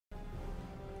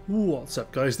What's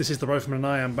up guys, this is the Rifleman and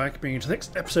I am back bringing you to the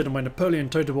next episode of my Napoleon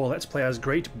Total War Let's Play as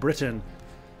Great Britain.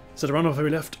 So to run off where we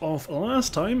left off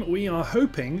last time, we are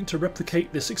hoping to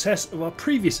replicate the success of our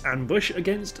previous ambush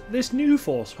against this new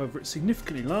force, however it's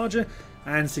significantly larger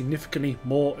and significantly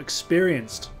more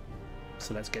experienced.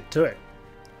 So let's get to it.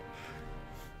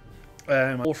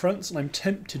 All fronts, and I'm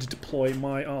tempted to deploy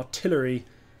my artillery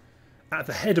at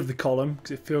the head of the column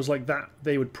because it feels like that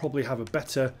they would probably have a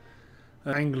better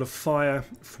angle of fire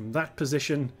from that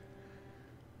position.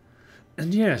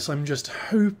 And yes, I'm just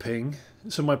hoping.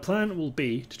 So my plan will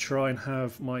be to try and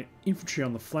have my infantry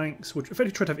on the flanks, which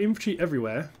effectively try to have infantry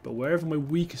everywhere, but wherever my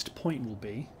weakest point will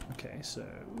be. Okay, so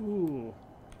ooh.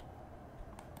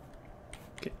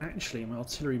 Okay, actually my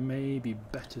artillery may be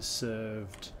better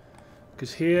served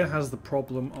because here has the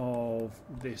problem of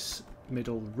this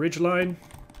middle ridgeline.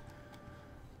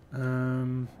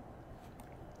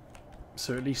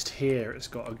 So at least here it's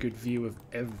got a good view of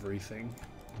everything.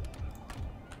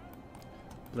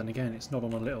 But then again, it's not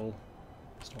on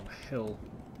it's not on a hill.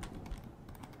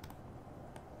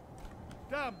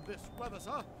 Damn this weather,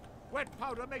 sir! Wet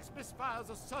powder makes misfires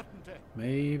a certainty.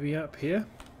 Maybe up here?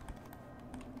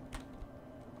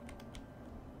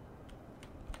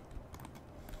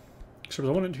 So I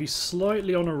want it to be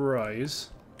slightly on a rise.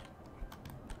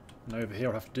 And over here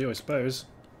I'll have to do, I suppose.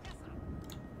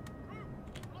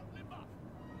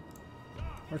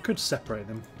 Or I could separate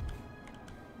them.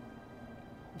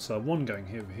 So one going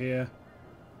over here,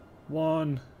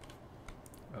 one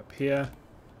up here,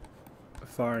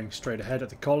 firing straight ahead at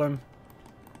the column.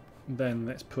 And then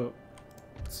let's put.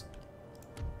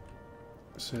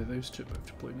 So those two both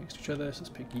deployed next to each other. So let's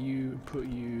pick you and put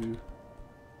you.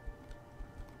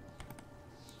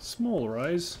 Small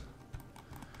rise.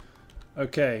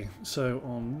 Okay, so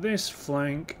on this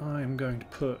flank, I am going to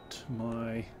put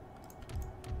my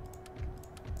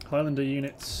Highlander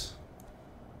units.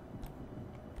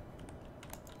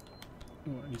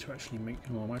 Oh, I need to actually make.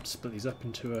 Oh, I might have to split these up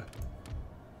into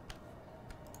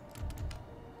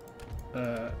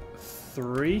a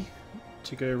 3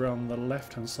 to go around the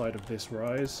left-hand side of this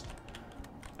rise,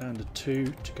 and a 2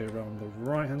 to go around the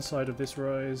right-hand side of this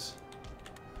rise.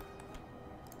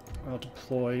 I'll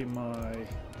deploy my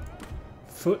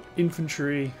foot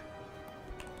infantry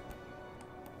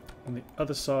on the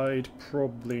other side,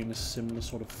 probably in a similar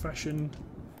sort of fashion.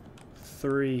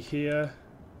 3 here,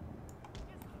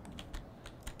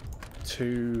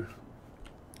 2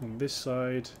 on this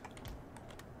side.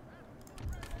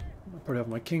 I'll probably have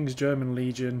my King's German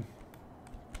Legion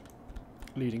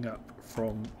leading up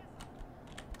from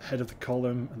the head of the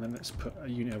column, and then let's put a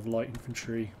unit of light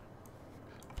infantry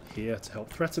here to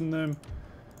help threaten them.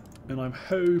 And I'm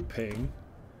hoping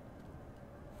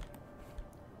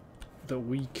that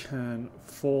we can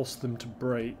force them to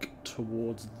break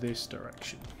towards this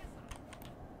direction.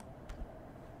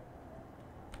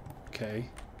 Okay.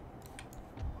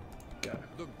 Go.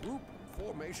 The group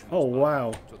formation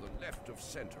wow. to the left of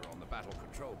center on the battle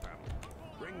control panel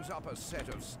brings up a set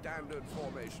of standard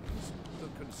formations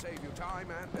that can save you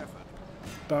time and effort.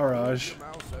 Barrage. Move your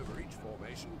mouse over each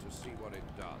formation to see what it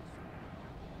does.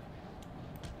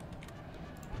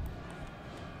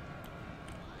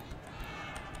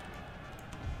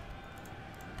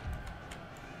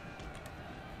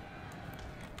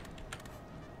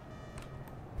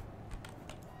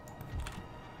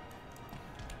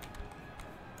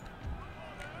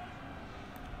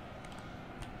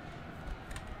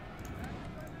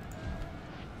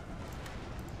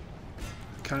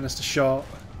 Canister shot.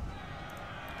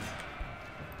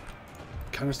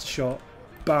 Canister shot.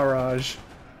 Barrage.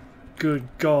 Good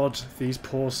God, these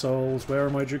poor souls. Where are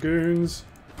my dragoons?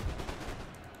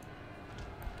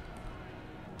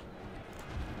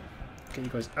 Get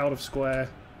you guys out of square.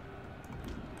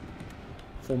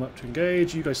 Form up to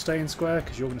engage. You guys stay in square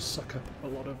because you're going to suck up a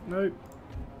lot of... Nope.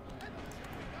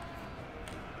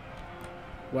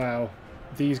 Wow.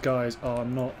 These guys are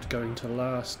not going to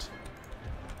last.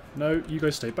 No, you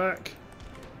guys stay back.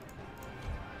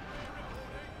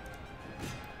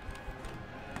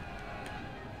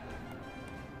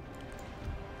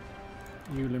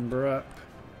 You limber up.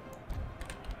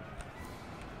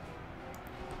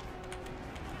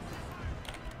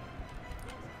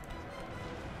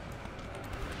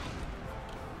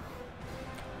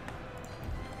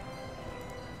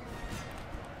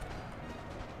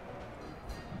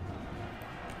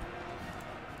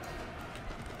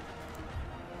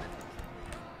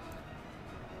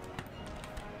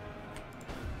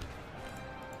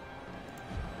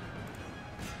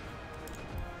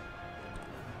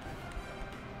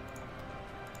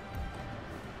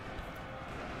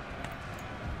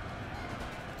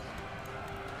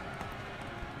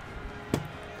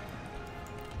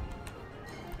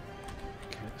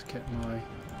 Get my...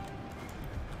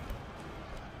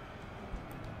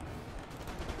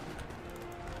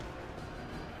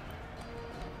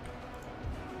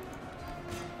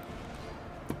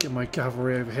 Get my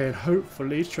cavalry over here and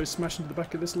hopefully try to smash into the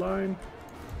back of this line.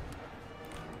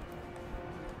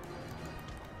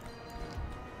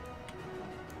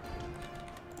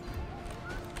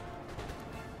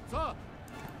 Sir!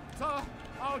 Sir!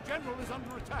 Our general is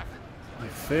under attack! I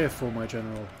fear for my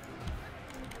general.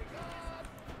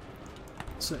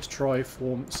 So let's try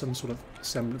form some sort of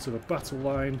semblance of a battle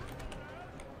line.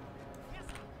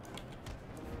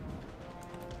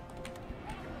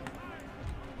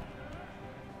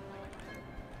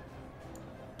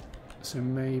 So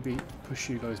maybe push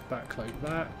you guys back like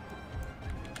that.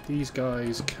 These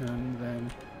guys can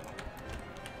then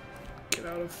get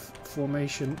out of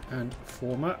formation and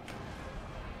form up.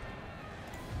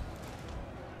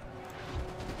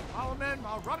 Our men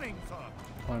are running, sir!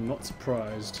 I'm not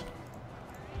surprised.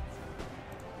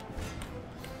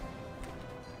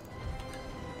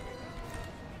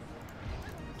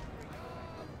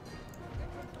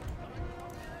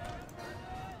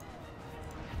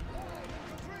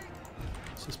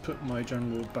 So let's put my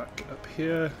general back up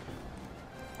here.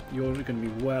 You're going to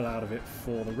be well out of it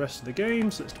for the rest of the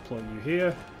game, so let's deploy you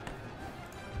here.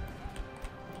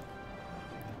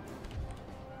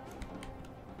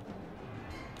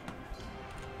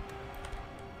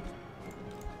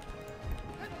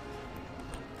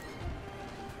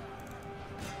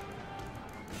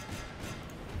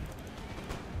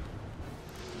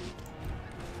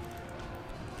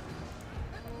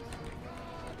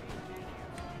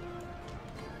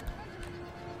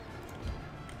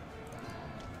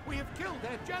 We have killed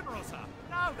their general, sir!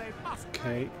 Now they must...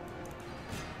 Okay,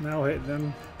 now hit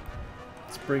them.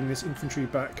 Let's bring this infantry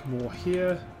back more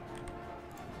here.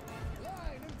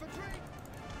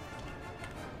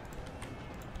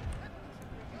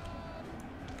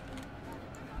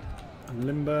 And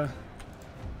limber.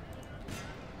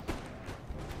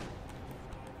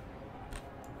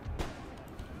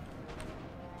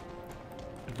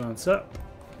 Advance up.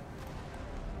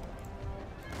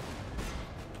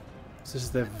 This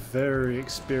is their very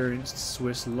experienced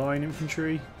Swiss line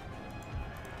infantry.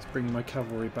 Let's bring my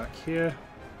cavalry back here.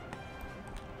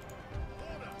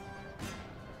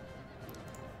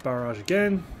 Barrage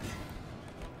again.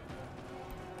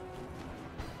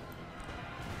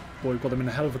 Boy, we've got them in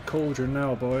a hell of a cauldron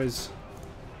now, boys.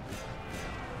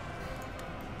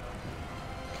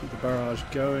 Keep the barrage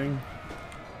going.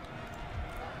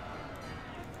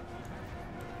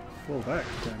 Fall back,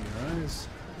 damn your eyes.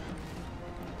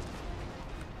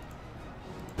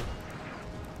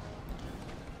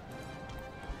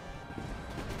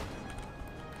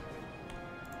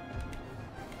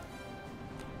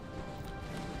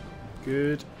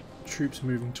 Good. Troops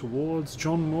moving towards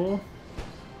John Moore.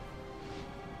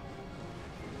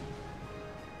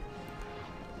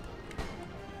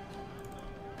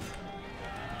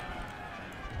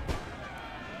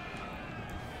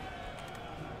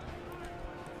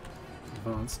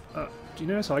 Advance up. Do you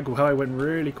notice how I went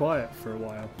really quiet for a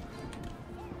while?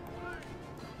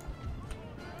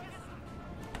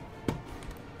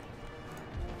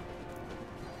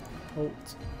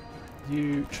 Halt.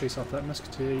 You chase off that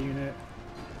musketeer unit.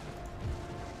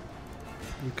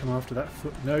 You come after that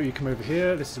foot. No, you come over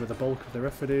here. This is where the bulk of their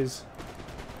effort is.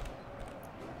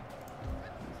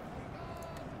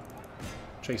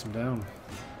 Chase them down.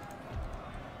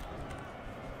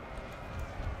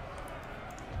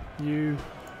 You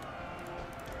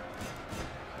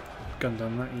gun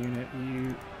down that unit.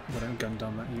 You don't gun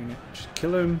down that unit. Just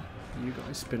kill him. You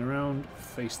guys spin around.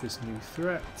 Face this new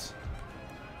threat.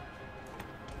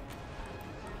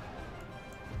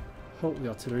 Halt the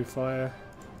artillery fire.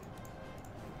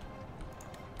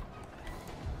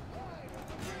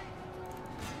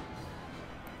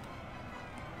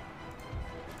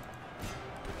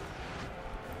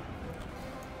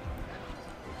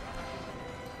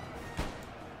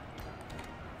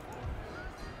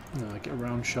 Now I get a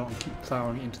round shot and keep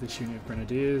ploughing into this unit of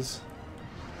grenadiers.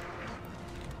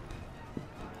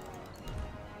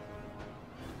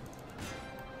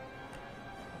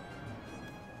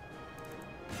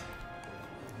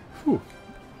 Whew.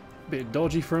 Bit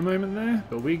dodgy for a moment there,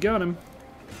 but we got him.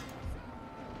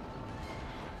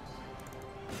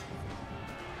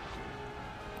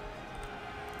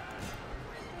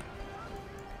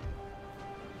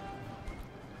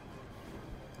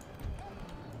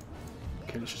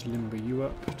 Okay, let's just limber you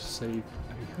up to save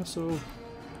any hustle.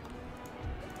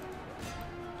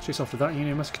 Chase after that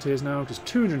unit of musketeers now, because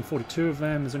 242 of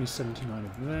them, there's only 79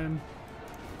 of them.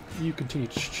 You continue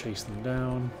to chase them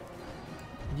down.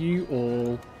 You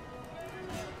all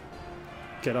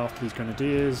get after these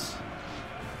grenadiers.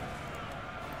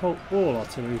 Halt all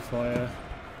artillery fire.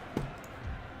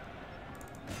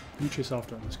 You chase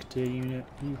after that musketeer unit.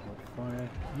 You hold fire.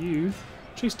 You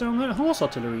chase down that horse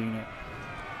artillery unit.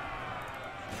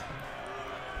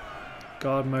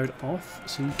 Guard mode off,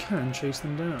 so you can chase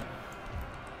them down.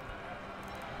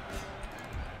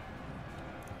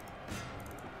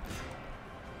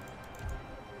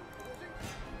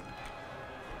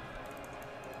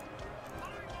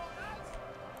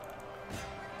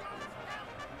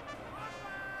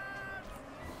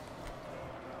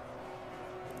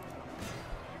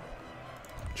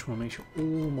 Just want to make sure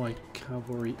all my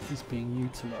cavalry is being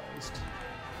utilised.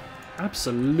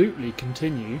 Absolutely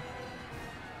continue.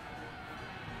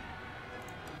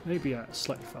 Maybe at a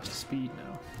slightly faster speed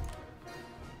now.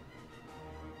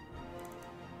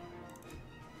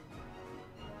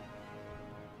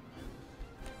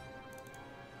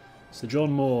 Sir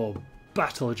John Moore,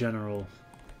 Battle General.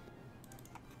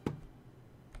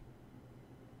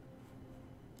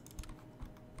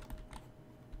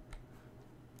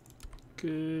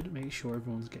 Good, make sure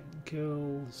everyone's getting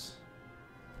kills.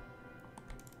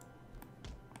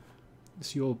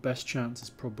 So your best chance is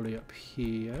probably up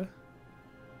here.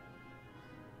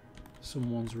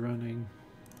 Someone's running.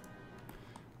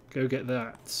 Go get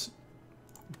that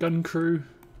gun crew,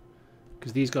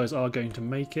 because these guys are going to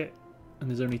make it, and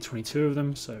there's only 22 of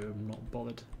them, so I'm not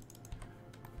bothered.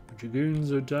 The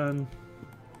dragoons are done.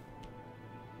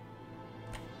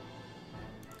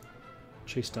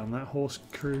 Chase down that horse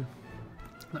crew.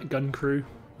 That gun crew,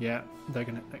 yeah, they're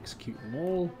going to execute them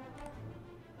all.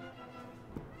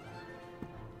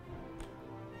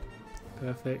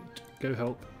 Perfect. Go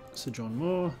help Sir John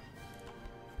Moore.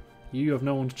 You have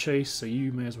no one to chase, so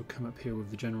you may as well come up here with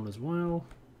the general as well.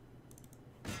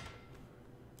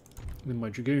 Then my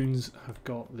dragoons have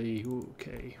got the...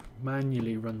 okay,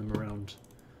 manually run them around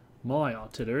my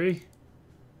artillery.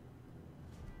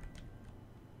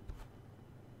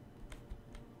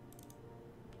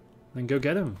 Then go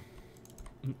get them.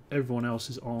 Everyone else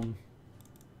is on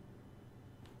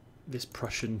this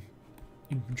Prussian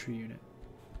infantry unit.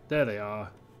 There they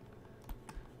are.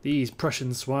 These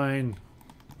Prussian swine.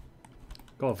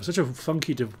 God, for such a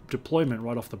funky deployment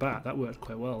right off the bat, that worked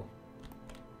quite well.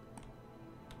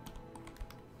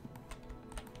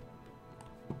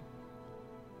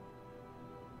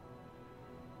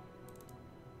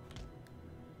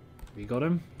 We got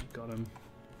him. Got him.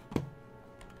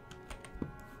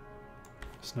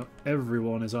 So now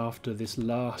everyone is after this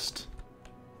last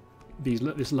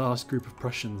group of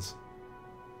Prussians.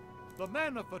 The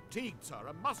men are fatigued, sir,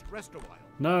 and must rest a while.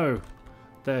 No,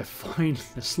 they're fine.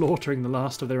 They're slaughtering the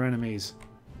last of their enemies.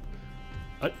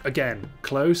 Again,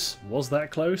 close. Was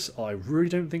that close? I really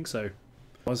don't think so.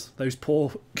 Was those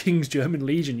poor King's German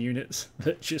Legion units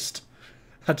that just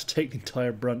had to take the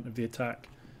entire brunt of the attack.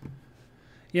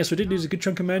 Yes, we did lose a good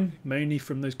chunk of men, mainly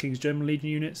from those King's German Legion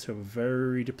units who were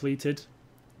very depleted.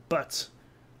 But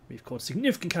we've caused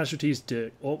significant casualties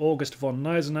to August von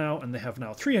Gneisenau, and they have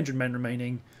now 300 men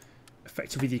remaining,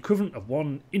 effectively the equivalent of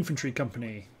one infantry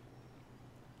company.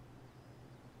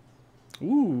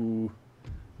 Ooh,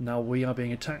 now we are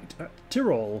being attacked at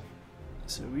Tyrol.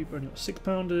 So we've only got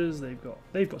 6-pounders, they've got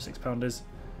 6-pounders.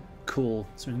 Cool.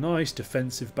 So a nice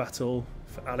defensive battle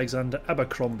for Alexander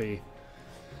Abercrombie.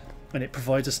 And it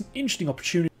provides us an interesting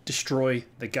opportunity to destroy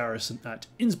the garrison at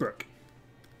Innsbruck.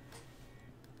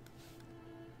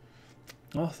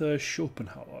 Arthur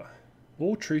Schopenhauer.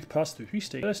 All truth passed through 3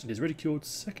 stages. First, it is ridiculed.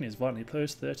 Second, it is violently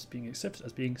opposed. Third, it is being accepted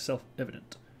as being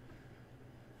self-evident.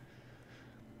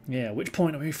 Yeah, which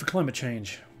point are we for climate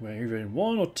change? We're either in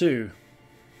 1 or 2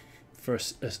 for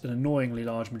an annoyingly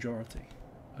large majority.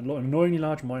 An annoyingly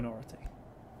large minority.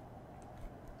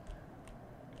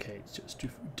 Okay, just do,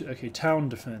 okay, town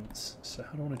defense. So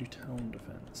how do I want to do town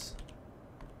defense?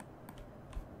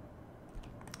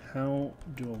 How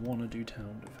do I want to do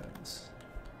town defense?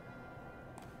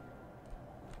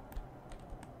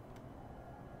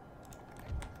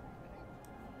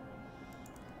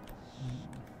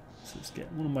 So let's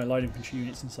get one of my light infantry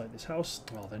units inside this house.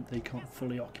 Well, then they can't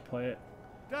fully occupy it.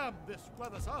 Damn this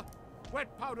weather, sir.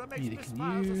 Wet powder makes Neither this can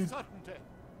fires you. a certainty.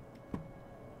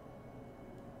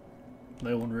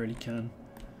 No one really can.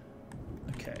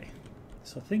 Okay,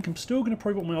 so I think I'm still going to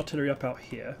probably put my artillery up out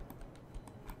here.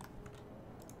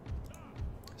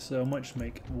 So I might just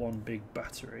make one big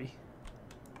battery.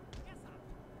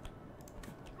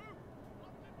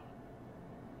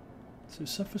 So it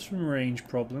suffers from range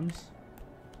problems,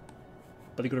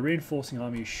 but they've got a reinforcing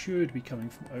army who should be coming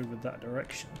from over that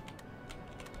direction.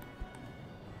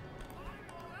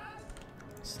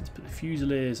 So let's put the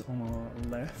Fusiliers on our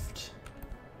left.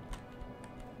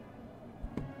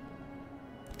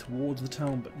 towards the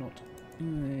town, but not...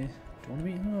 do I want to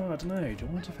be... Oh, I don't know. Do I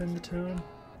want to defend the town?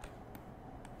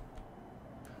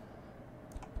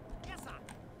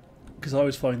 Because I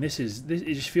always find this,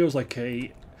 it just feels like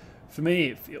a... For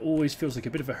me, it always feels like a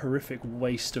bit of a horrific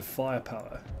waste of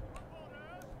firepower.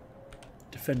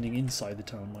 Defending inside the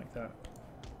town like that.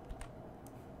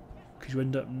 Because you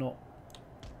end up not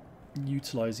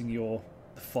utilising the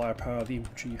firepower of the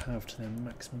infantry you have to their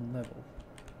maximum level.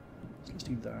 So let's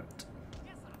do that.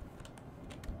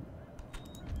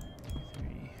 2,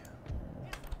 3,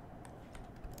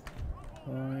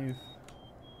 4, 5.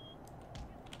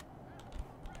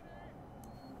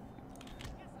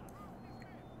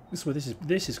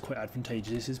 This is quite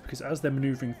advantageous. This is because as they're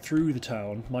manoeuvring through the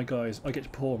town, my guys, I get to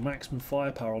pour maximum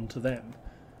firepower onto them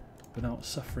without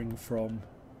suffering from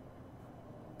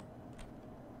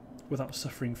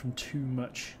too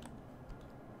much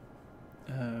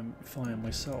fire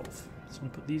myself. So I'm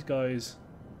going to put these guys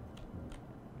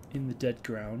in the dead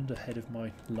ground ahead of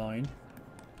my line.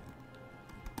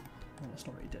 Well, that's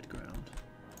not really dead ground.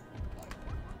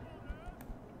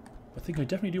 I think I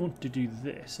definitely do want to do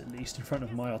this, at least in front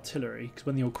of my artillery, because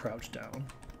when they all crouch down.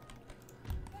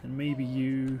 And maybe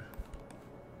you...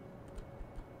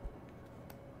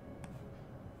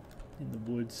 in the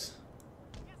woods.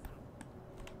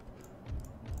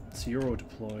 So you're all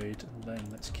deployed, and then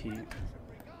let's keep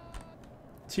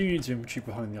 2 units of infantry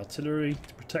behind the artillery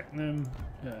to protect them.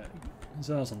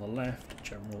 Hussars on the left,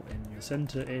 general in the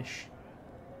centre-ish.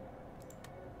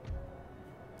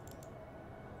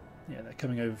 Yeah, they're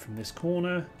coming over from this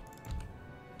corner.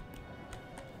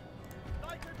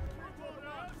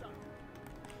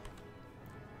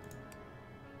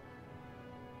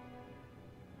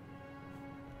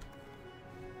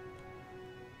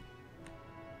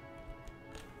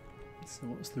 So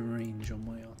what's the range on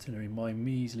my artillery? My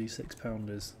measly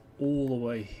 6-pounders all the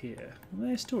way here. Well,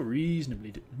 they're still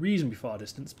reasonably far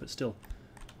distance, but still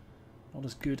not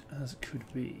as good as it could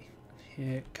be.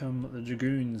 Here come the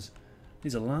dragoons.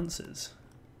 These are lancers.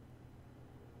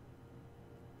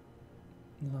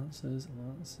 Lancers.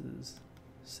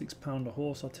 6-pounder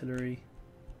horse artillery.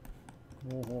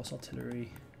 More horse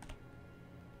artillery.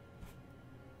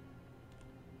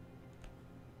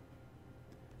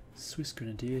 Swiss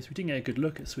Grenadiers. We didn't get a good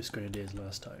look at Swiss Grenadiers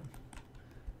last time.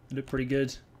 They look pretty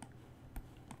good.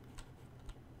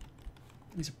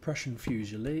 These are Prussian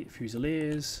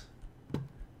Fusiliers.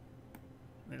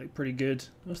 They look pretty good.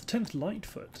 That was the 10th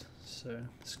Lightfoot, so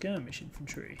skirmish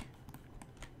infantry.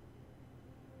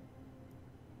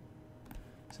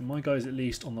 So my guys, at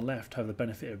least on the left, have the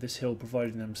benefit of this hill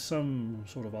providing them some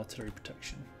sort of artillery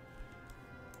protection.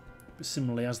 But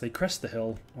similarly, as they crest the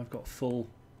hill, I've got full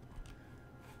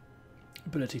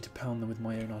ability to pound them with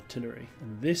my own artillery.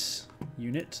 And this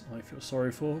unit I feel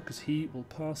sorry for, because he will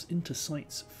pass into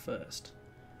sights first.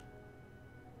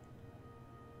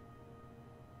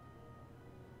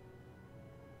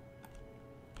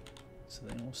 So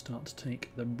they will start to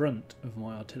take the brunt of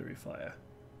my artillery fire.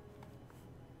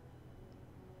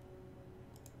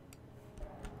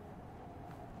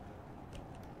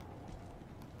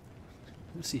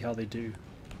 Let's see how they do.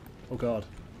 Oh god.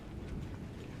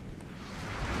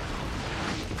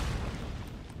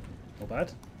 Not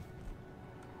bad.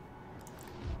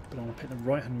 But I want to pick the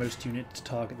right-handmost unit to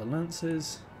target the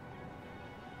lancers.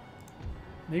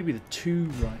 Maybe the 2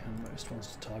 right-handmost ones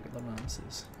to target the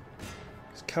lancers.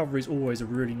 Because cavalry is always a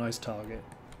really nice target.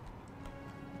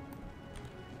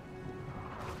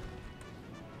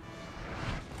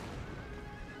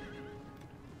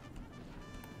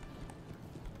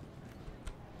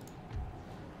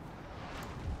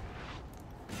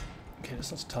 Okay,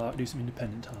 let's start do some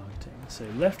independent targeting. So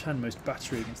left-handmost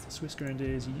battery against the Swiss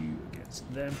Grenadiers, you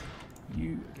against them,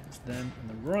 you against them, and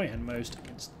the right-handmost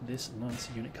against this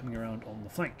Lancer unit coming around on the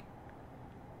flank.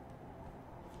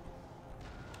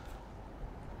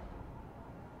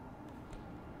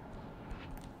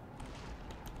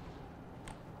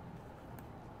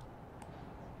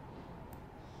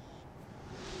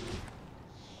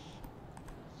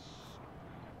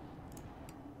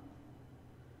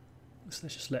 So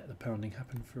let's just let the pounding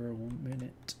happen for a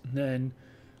minute. And then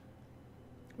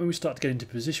when we start to get into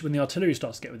position, when the artillery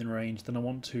starts to get within range, then I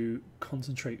want to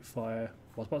concentrate fire.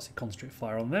 Well, I was about to say concentrate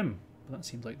fire on them, but that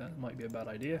seems like that might be a bad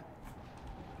idea.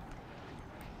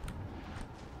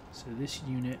 So this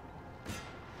unit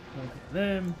will hit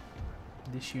them.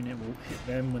 This unit will hit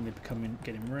them when they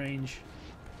get in range.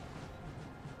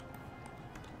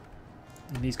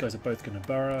 And these guys are both going to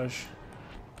barrage,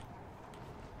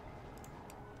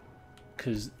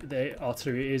 because their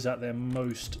artillery is at their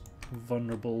most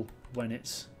vulnerable when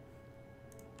it's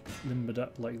limbered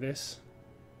up like this.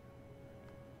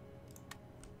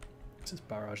 let's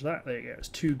barrage that. There you go. It's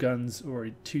 2 guns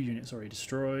already, 2 units already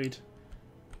destroyed.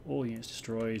 All units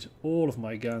destroyed. All of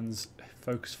my guns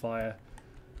focus fire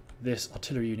this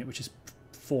artillery unit, which is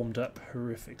formed up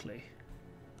horrifically.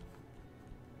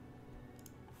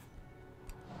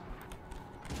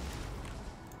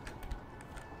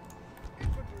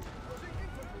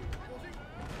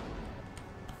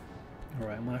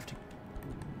 Alright, I might have to...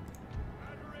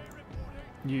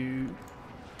 You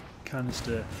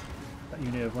canister, that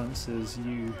unit of lancers,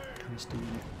 you canister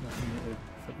unit, that unit of...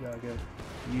 There we go.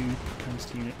 You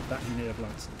canister unit, that unit of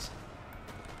lancers.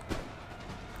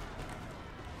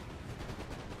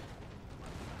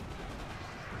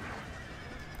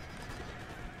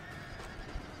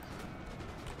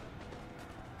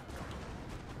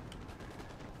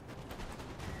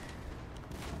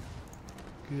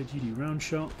 Good, you do round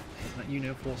shot, hit that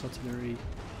unit of force artillery.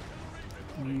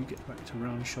 You get back to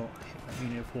round shot, hit that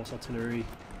unit of force artillery.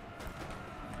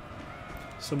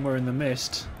 Somewhere in the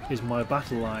mist is my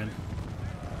battle line.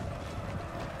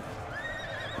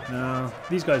 Now,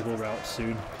 these guys will rout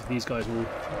soon, because these guys will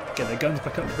get their guns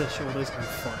back up to their shoulders and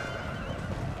fire.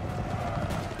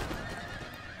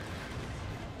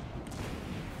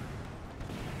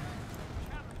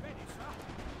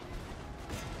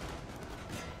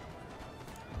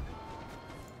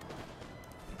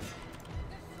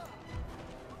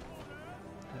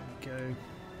 Go.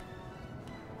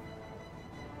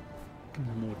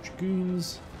 More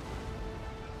dragoons.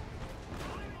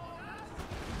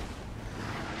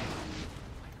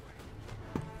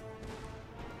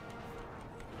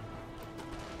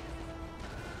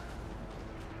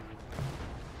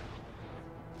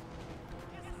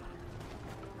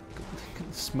 Look at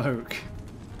the smoke.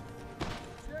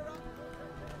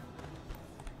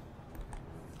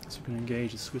 So we're going to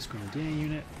engage the Swiss Grenadier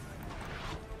unit.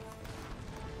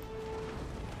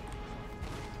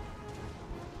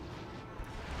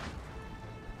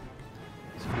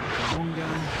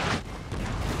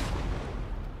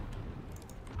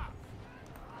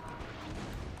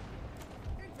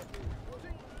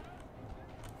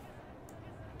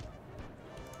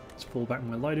 Fall back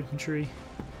my light infantry.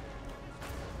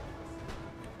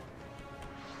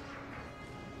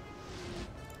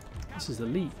 This is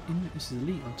elite. This is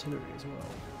elite artillery as well.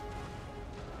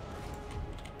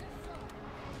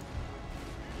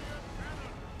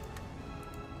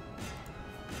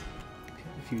 Hit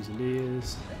the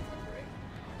Fusiliers.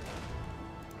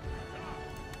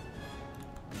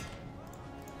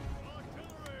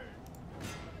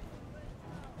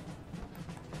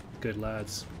 Good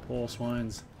lads. Poor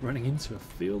swines running into a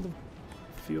field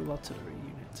artillery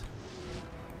unit.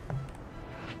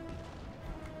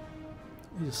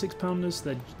 These are 6-pounders.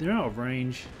 They're out of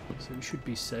range, so we should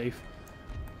be safe.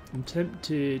 I'm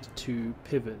tempted to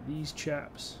pivot these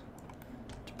chaps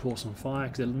to pour some fire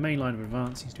because the main line of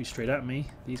advance seems to be straight at me.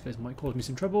 These guys might cause me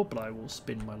some trouble, but I will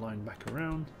spin my line back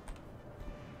around.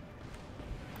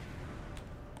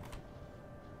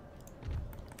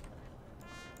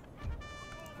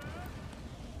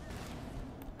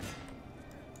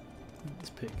 Let's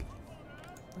pick.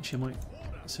 Actually, I might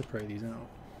separate these out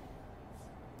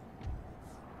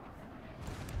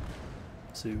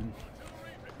soon.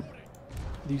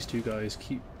 These 2 guys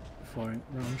keep firing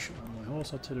round shot on my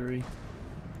horse artillery.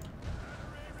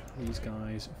 These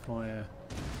guys fire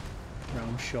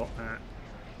round shot at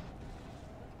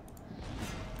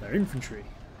their infantry.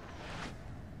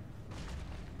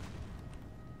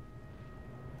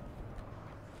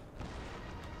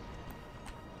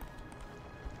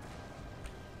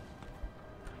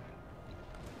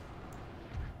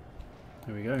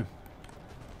 There we go.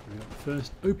 We got the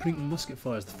first opening musket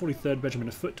fires. The 43rd Regiment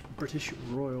of Foot, British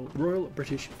Royal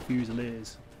British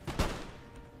Fusiliers.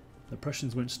 The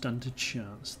Prussians won't stand a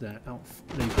chance. They're out.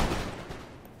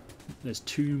 There's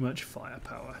too much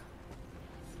firepower.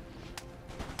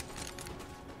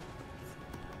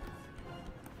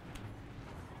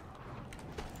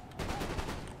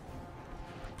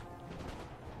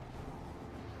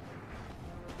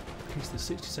 Okay, so the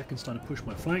 60 seconds time to push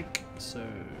my flank. So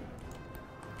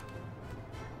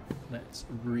let's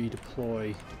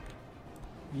redeploy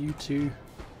you 2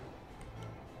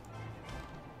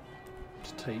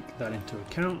 to take that into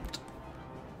account.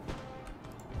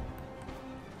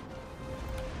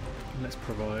 And let's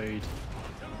provide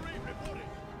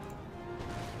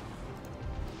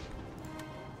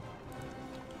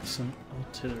some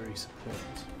artillery support.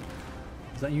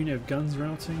 Is that unit of guns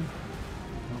routing?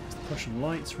 No, it's the Prussian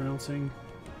lights routing.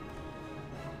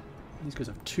 These guys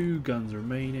have 2 guns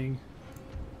remaining.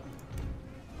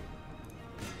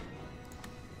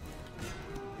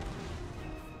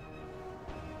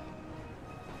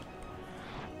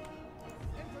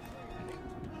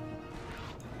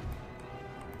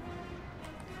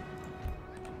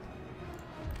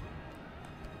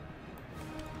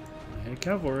 Okay,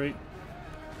 cavalry.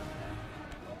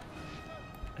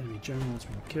 Enemy general's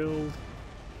been killed.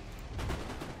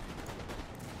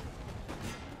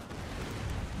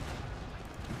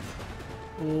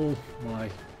 All my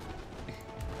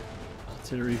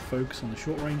artillery focus on the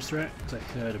short range threat because I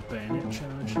heard a bayonet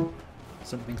charge.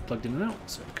 Something's plugged in and out,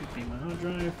 so it could be my hard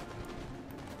drive.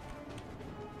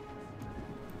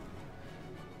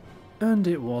 And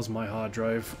it was my hard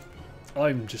drive.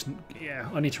 I'm just, yeah,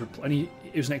 I need to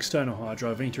it was an external hard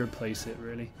drive, I need to replace it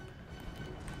really.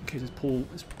 Okay,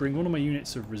 let's bring one of my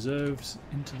units of reserves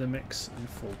into the mix and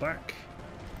fall back.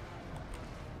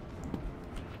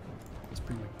 Let's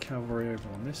bring my cavalry over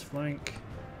on this flank.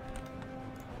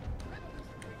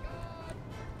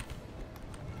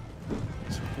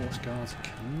 These horse guards are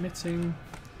committing.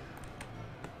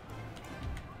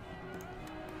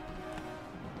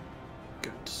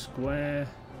 Go to square.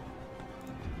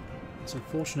 It's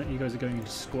unfortunate you guys are going into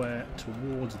square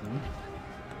towards them.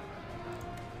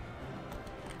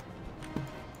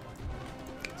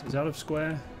 So it's out of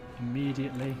square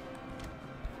immediately.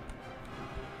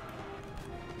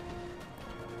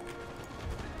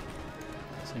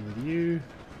 Same with you.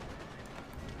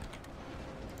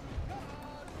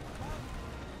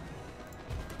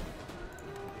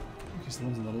 Because the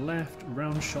ones on the left,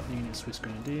 round shot unit Swiss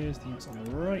Grenadiers, the units on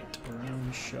the right,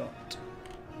 round shot.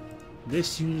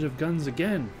 This unit of guns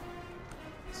again.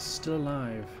 Still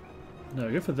alive.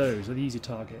 No, go for those, they're the easy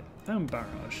target. And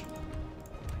barrage.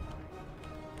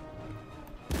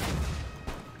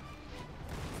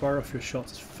 Fire off your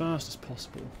shots as fast as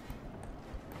possible.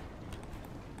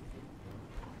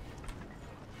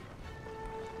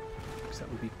 Because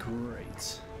that would be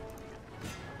great.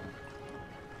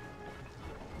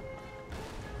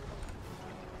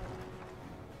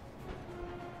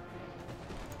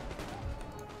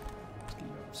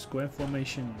 Square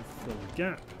formation and fill the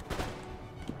gap.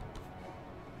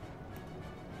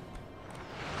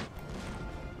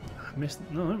 I missed.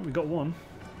 No, we got one.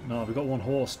 No, we got one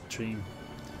horse team.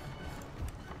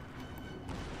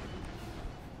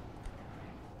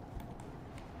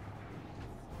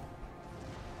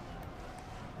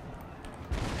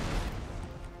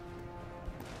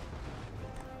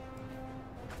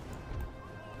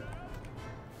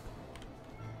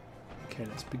 Okay,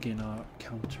 let's begin our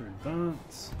counter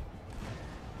advance.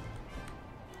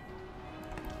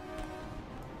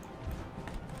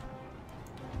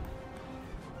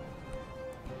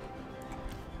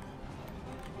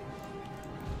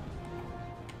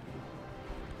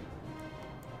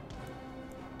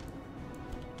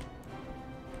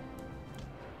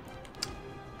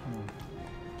 Come on.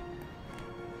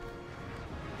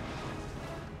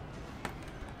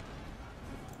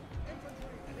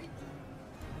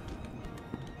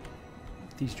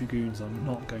 These dragoons are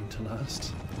not going to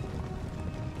last.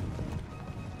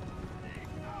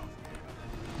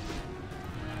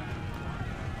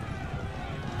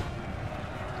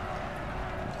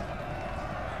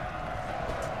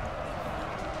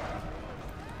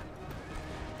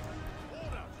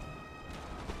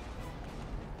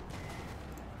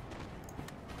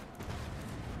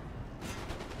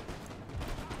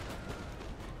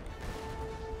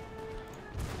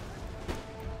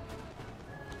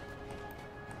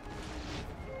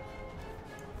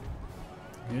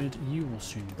 Good, you will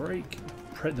soon break.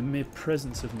 The mere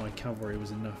presence of my cavalry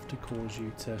was enough to cause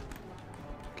you to...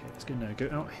 Okay, let's go now. Go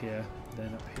out here,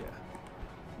 then up here.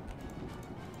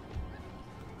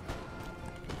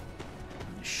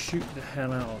 Shoot the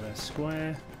hell out of their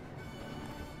square.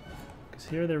 Because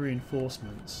here are their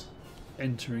reinforcements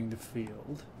entering the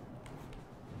field.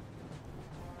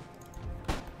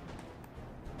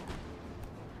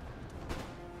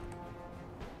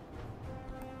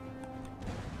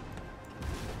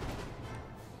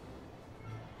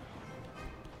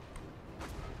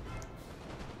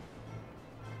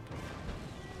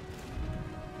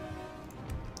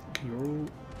 You're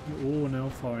all now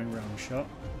firing round shot.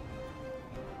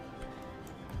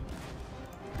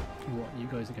 What you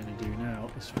guys are going to do now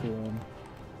is form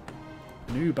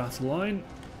a new battle line.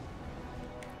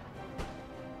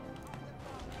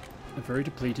 A very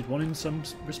depleted one in some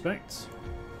respects.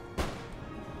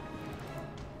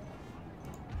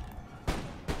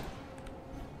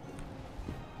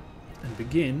 And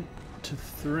begin to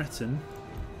threaten,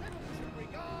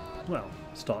 well,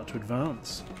 start to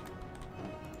advance.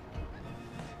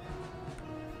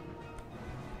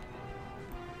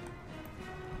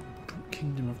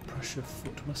 Kingdom of Prussia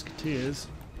foot musketeers.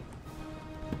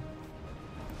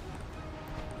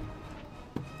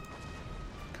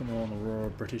 Come on, Aurora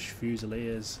British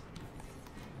Fusiliers.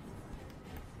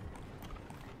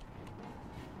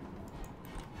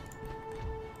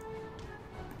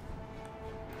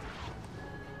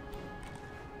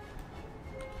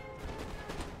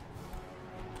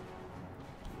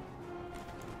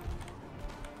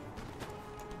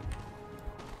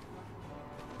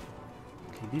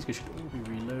 Okay, these guys should all be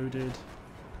reloaded.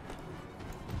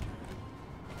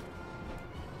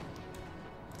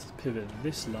 Let's pivot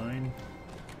this line.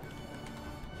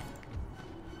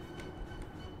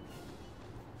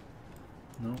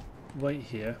 No, wait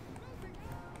here.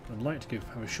 I'd like to go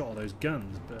have a shot at those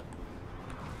guns, but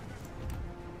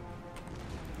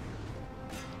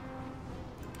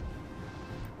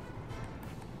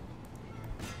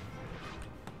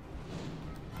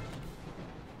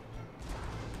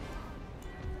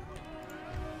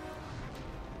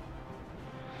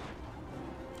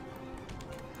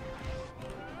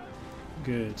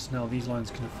good. Now these lines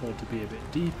can afford to be a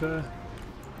bit deeper.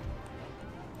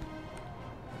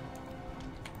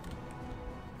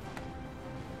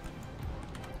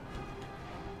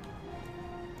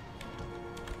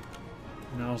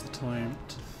 Now's the time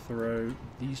to throw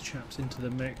these chaps into the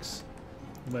mix.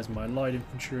 Where's my light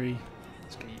infantry?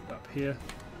 Let's get you up here.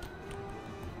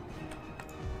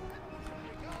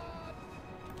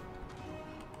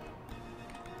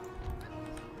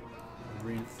 A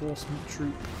reinforcement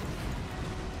troop.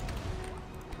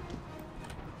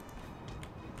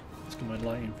 Let's get my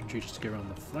light infantry just to go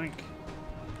around the flank.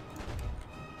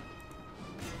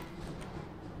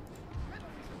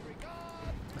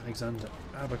 Alexander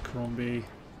Abercrombie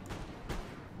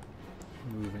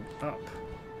moving up.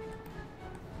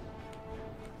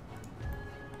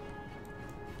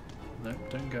 No,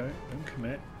 don't go, don't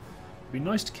commit. It'd be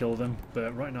nice to kill them,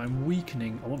 but right now I'm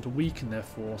weakening. I want to weaken their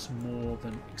force more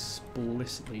than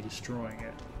explicitly destroying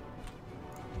it.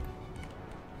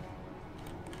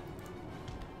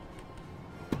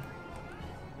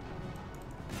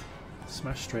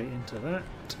 Smash straight into that.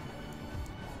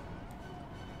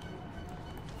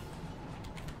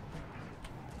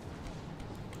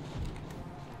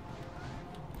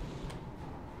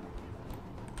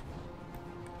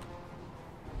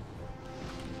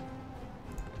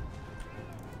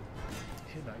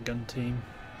 Gun team.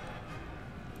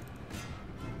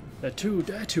 They're too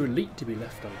elite to be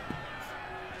left alive.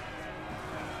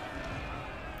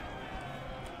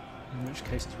 In which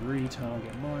case, let's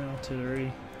re-target my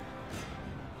artillery.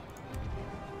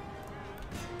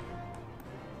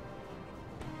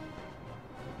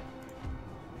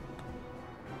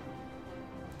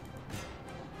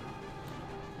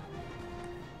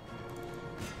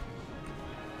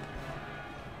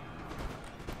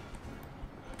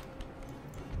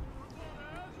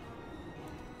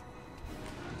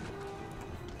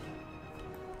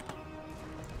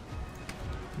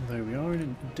 Though we are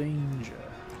in danger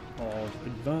of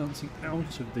advancing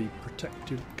out of the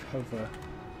protective cover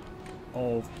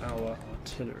of our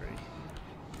artillery.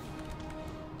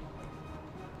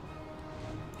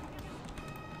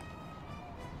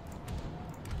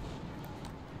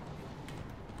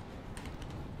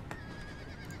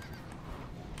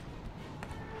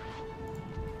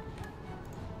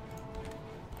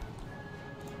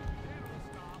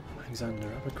 Alexander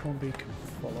Abercrombie can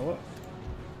follow up.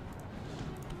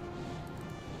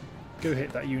 Go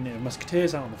hit that unit of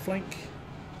musketeers out on the flank,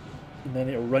 and then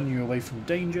it'll run you away from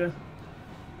danger.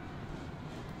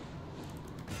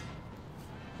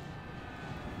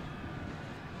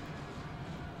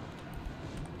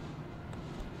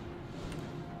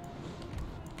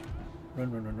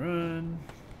 Run, run, run, run.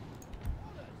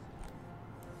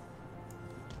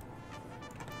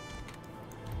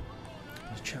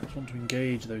 These chaps want to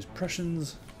engage those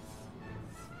Prussians.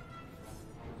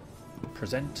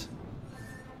 Present.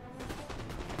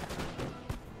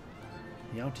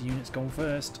 The outer unit's gone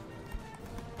first.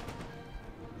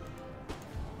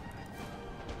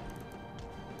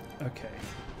 Okay,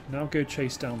 now go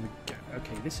chase down the gap.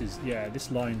 Okay, this is, yeah,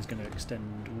 this line's going to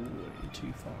extend way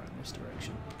too far in this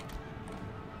direction.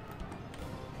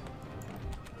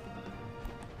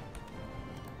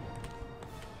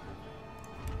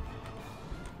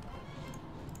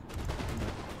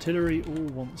 The artillery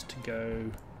all wants to go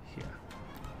here.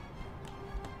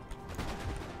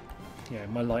 Yeah,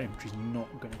 my light infantry's not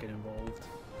going to get involved.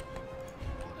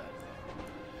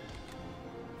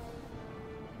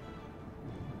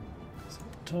 So,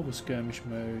 toggle skirmish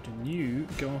mode, and you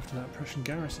go after that Prussian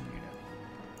garrison unit.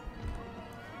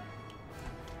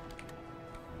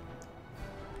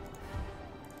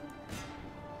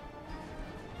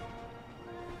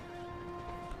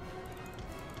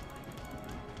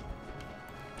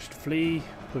 Just flee,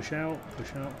 push out,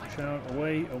 push out, push out,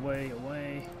 away, away,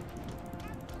 away.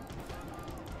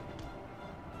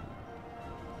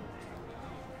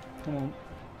 Come on.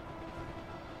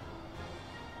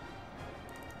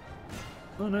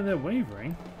 Oh no, they're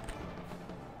wavering.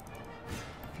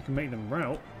 If you can make them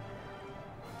rout.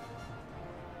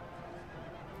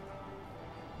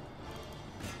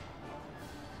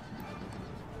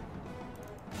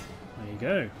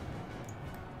 go.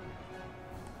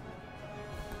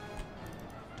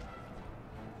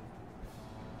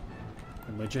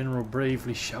 And my general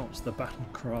bravely shouts the battle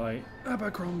cry,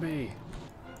 Abercrombie!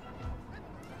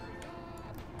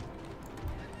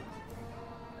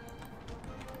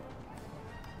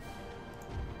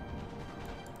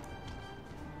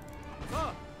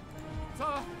 Sir!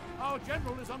 Sir! Our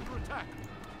general is under attack!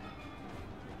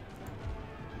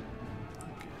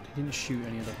 He didn't shoot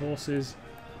any of the horses.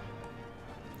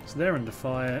 So they're under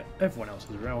fire. Everyone else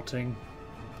is routing.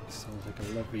 Sounds like a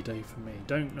lovely day for me.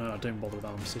 Don't bother with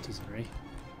armed citizenry.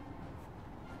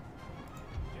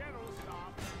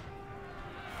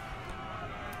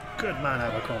 Good man,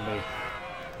 Abercrombie.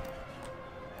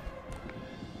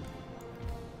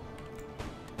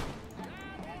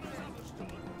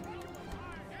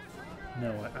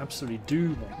 No, I absolutely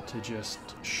do want to just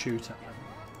shoot at them.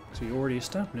 So you already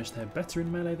established they're better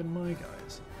in melee than my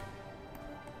guys.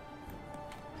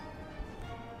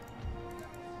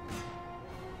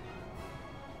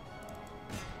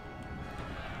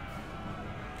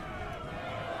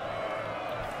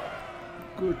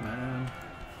 Good man.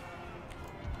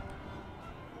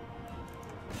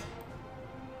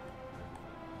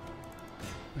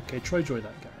 Okay, try join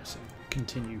that garrison.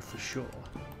 Continue for sure.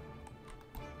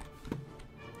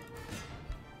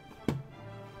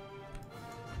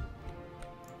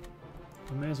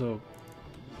 I may as well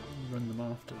run them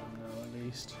after them now at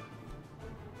least.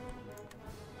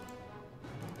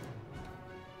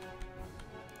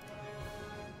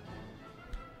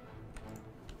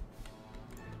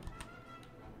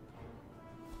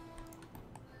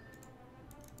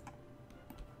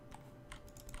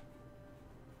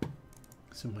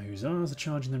 So my hussars are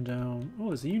charging them down. Oh,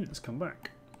 there's a unit that's come back.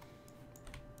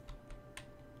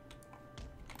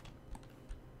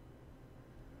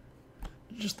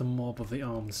 Just the mob of the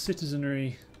armed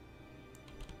citizenry.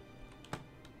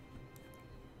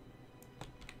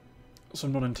 So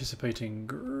I'm not anticipating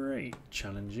great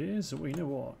challenges. Well, you know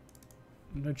what?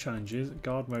 No challenges.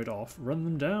 Guard mode off. Run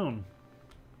them down.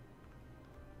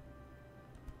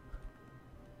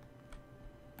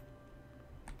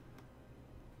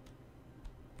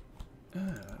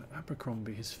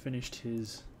 Abercrombie has finished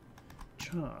his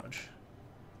charge.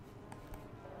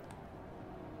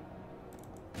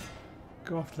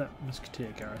 Go after that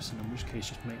musketeer garrison, in which case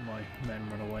just make my men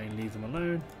run away and leave them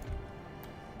alone.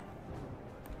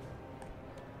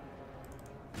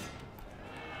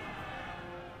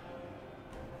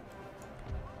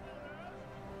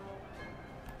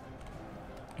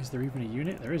 Is there even a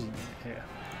unit? There is a unit here.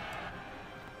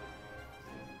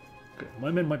 Good.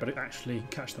 My men might be able to actually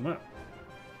catch them up.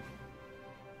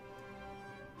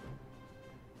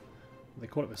 They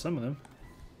caught up with some of them.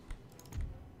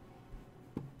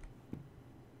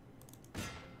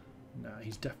 Nah,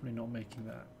 he's definitely not making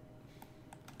that.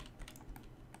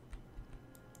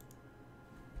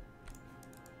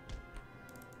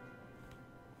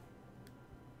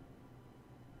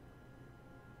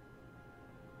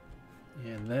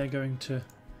 Yeah, and they're going to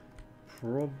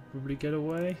probably get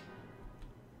away.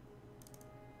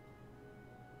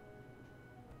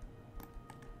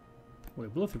 Well,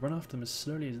 it will if we run after them as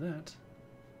slowly as that.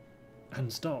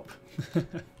 And stop.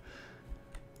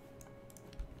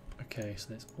 Okay, so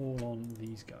that's all on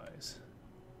these guys.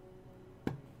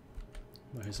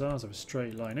 My hussars have a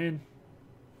straight line in.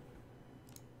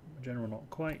 My general not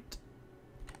quite.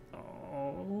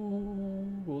 Oh,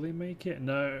 will they make it?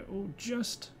 No. Oh,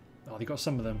 just. Oh, they got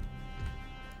some of them.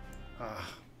 Ah.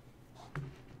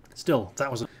 Still, that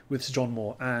was with Sir John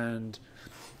Moore, and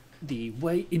the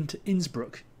way into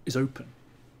Innsbruck is open.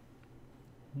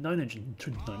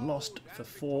 929 lost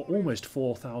for almost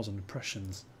 4,000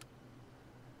 Prussians.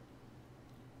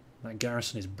 That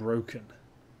garrison is broken.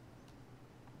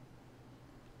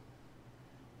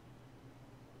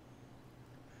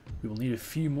 We will need a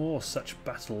few more such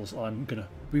battles.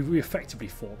 We effectively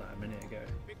fought that a minute ago.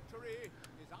 Victory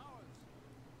is ours.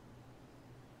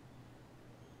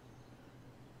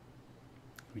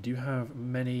 We do have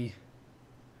many.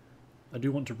 I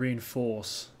do want to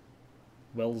reinforce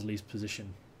Wellesley's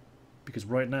position, because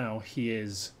right now he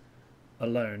is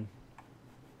alone.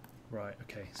 Right,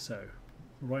 okay, so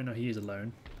right now he is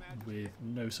alone with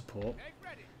no support.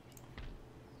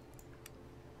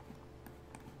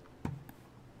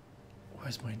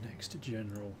 Where's my next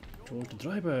general? George de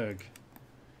Dryburgh.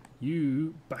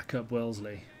 You back up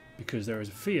Wellesley, because there is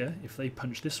a fear if they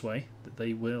punch this way that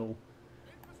they will.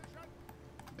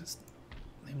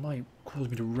 They might cause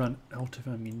me to run out of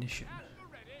ammunition.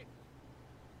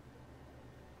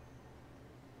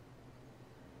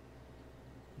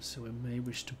 So I may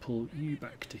wish to pull you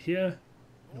back to here,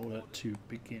 in order to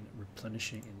begin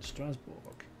replenishing in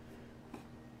Strasbourg.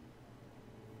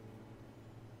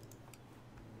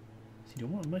 So you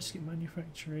don't want a musket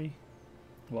manufactory.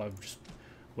 Well, I've just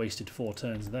wasted 4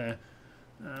 turns there.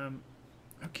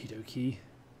 Okie dokie.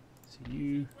 So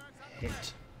you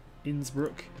hit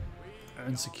Innsbruck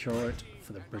and secure it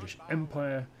for the British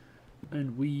Empire,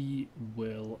 and we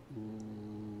will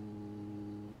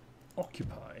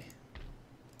occupy.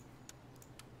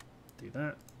 Do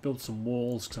that. Build some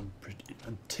walls because I'm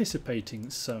anticipating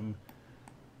some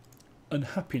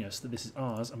unhappiness that this is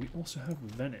ours, and we also have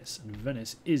Venice, and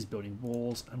Venice is building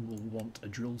walls and will want a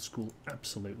drill school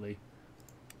absolutely.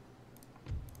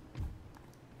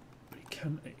 But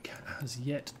it has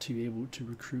yet to be able to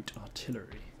recruit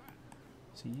artillery.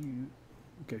 So you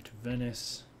go to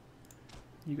Venice,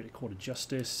 you get a court of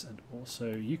justice, and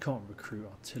also you can't recruit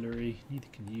artillery, neither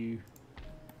can you.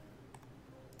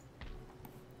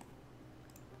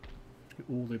 Go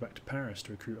all the way back to Paris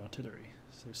to recruit artillery.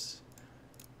 So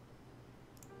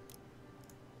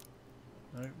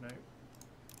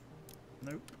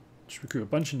nope. Just recruit a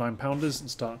bunch of 9-pounders and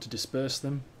start to disperse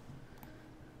them,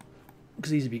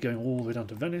 because these would be going all the way down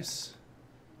to Venice.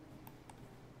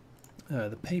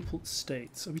 The Papal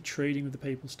States. Are we trading with the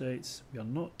Papal States? We are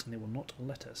not, and they will not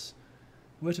let us.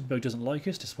 Württemberg doesn't like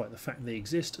us, despite the fact they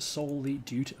exist solely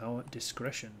due to our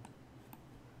discretion.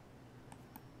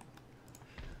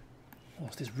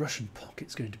 Whilst this Russian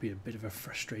pocket's going to be a bit of a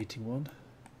frustrating one.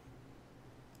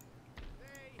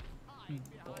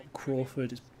 Bob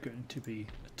Crawford is going to be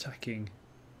attacking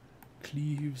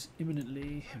Cleves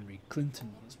imminently. Henry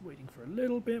Clinton is waiting for a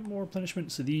little bit more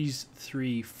replenishment. So these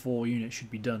 3-4 units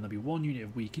should be done. There'll be 1 unit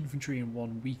of weak infantry and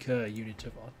 1 weaker unit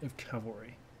of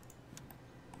cavalry.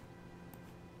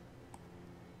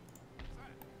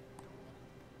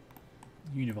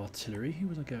 Unit of artillery. Who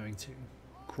was I going to?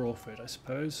 Crawford, I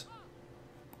suppose.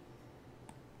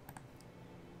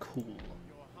 Cool.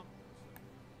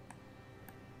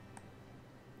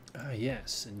 Ah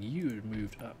yes, and you had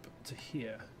moved up to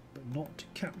here, but not to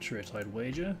capture it, I'd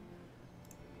wager.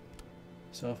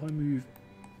 So if I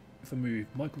move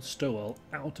Michael Stowell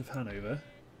out of Hanover,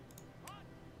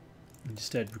 and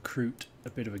instead recruit a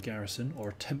bit of a garrison, or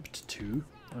attempt to,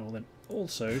 I will then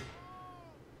also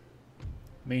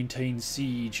maintain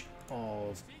siege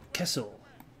of Kessel.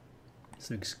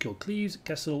 So we can secure Cleves,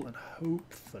 Kessel, and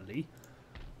hopefully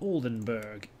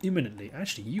Oldenburg imminently.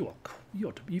 Actually,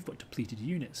 you've got depleted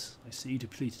units. I see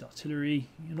depleted artillery.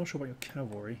 You're not sure about your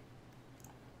cavalry.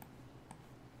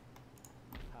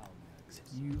 So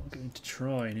you are going to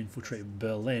try and infiltrate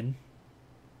Berlin.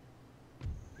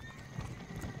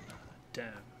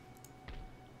 Damn.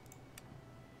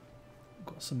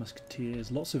 Got some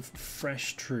musketeers. Lots of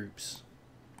fresh troops.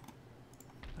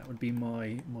 That would be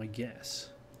my guess.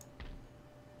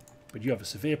 But you have a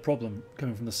severe problem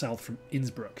coming from the south from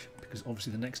Innsbruck, because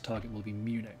obviously the next target will be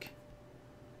Munich.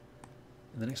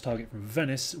 And the next target from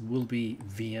Venice will be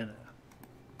Vienna.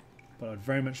 But I'd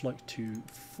very much like to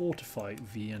fortify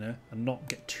Vienna and not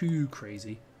get too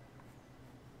crazy.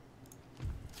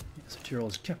 Yeah, so Tyrol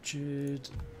is captured.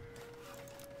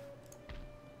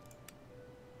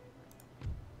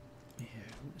 Yeah,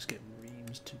 we'll just get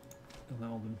Reims to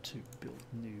allow them to build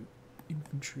new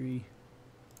infantry.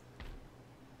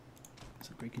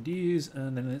 So Brigadiers,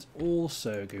 and then let's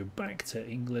also go back to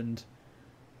England.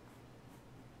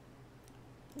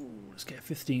 Ooh, let's get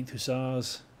 15th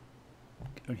Hussars.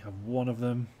 Only have 1 of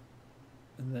them.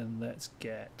 And then let's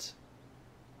get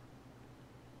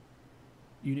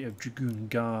a unit of Dragoon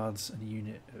Guards and a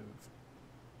unit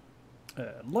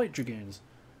of Light Dragoons.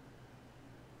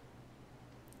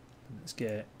 And let's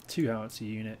get 2 howitzer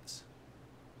units.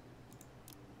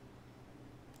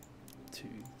 2,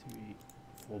 3,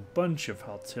 4, bunch of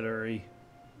artillery.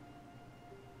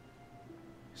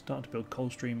 Start to build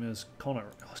Coldstreamers,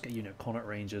 Connaught. Oh, let's get a unit of Connaught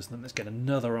Rangers, and then let's get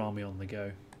another army on the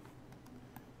go.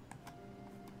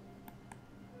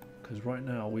 Because right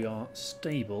now we are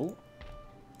stable,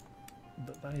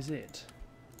 but that is it.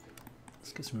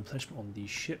 Let's get some replenishment on these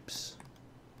ships.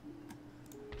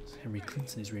 So Henry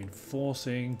Clinton is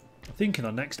reinforcing. I think in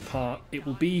our next part it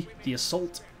will be the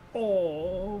assault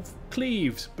of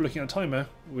Cleves. But looking at a timer,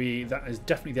 that is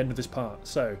definitely the end of this part.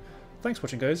 So thanks for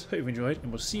watching, guys. Hope you've enjoyed,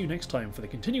 and we'll see you next time for the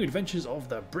continuing adventures of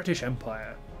the British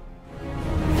Empire.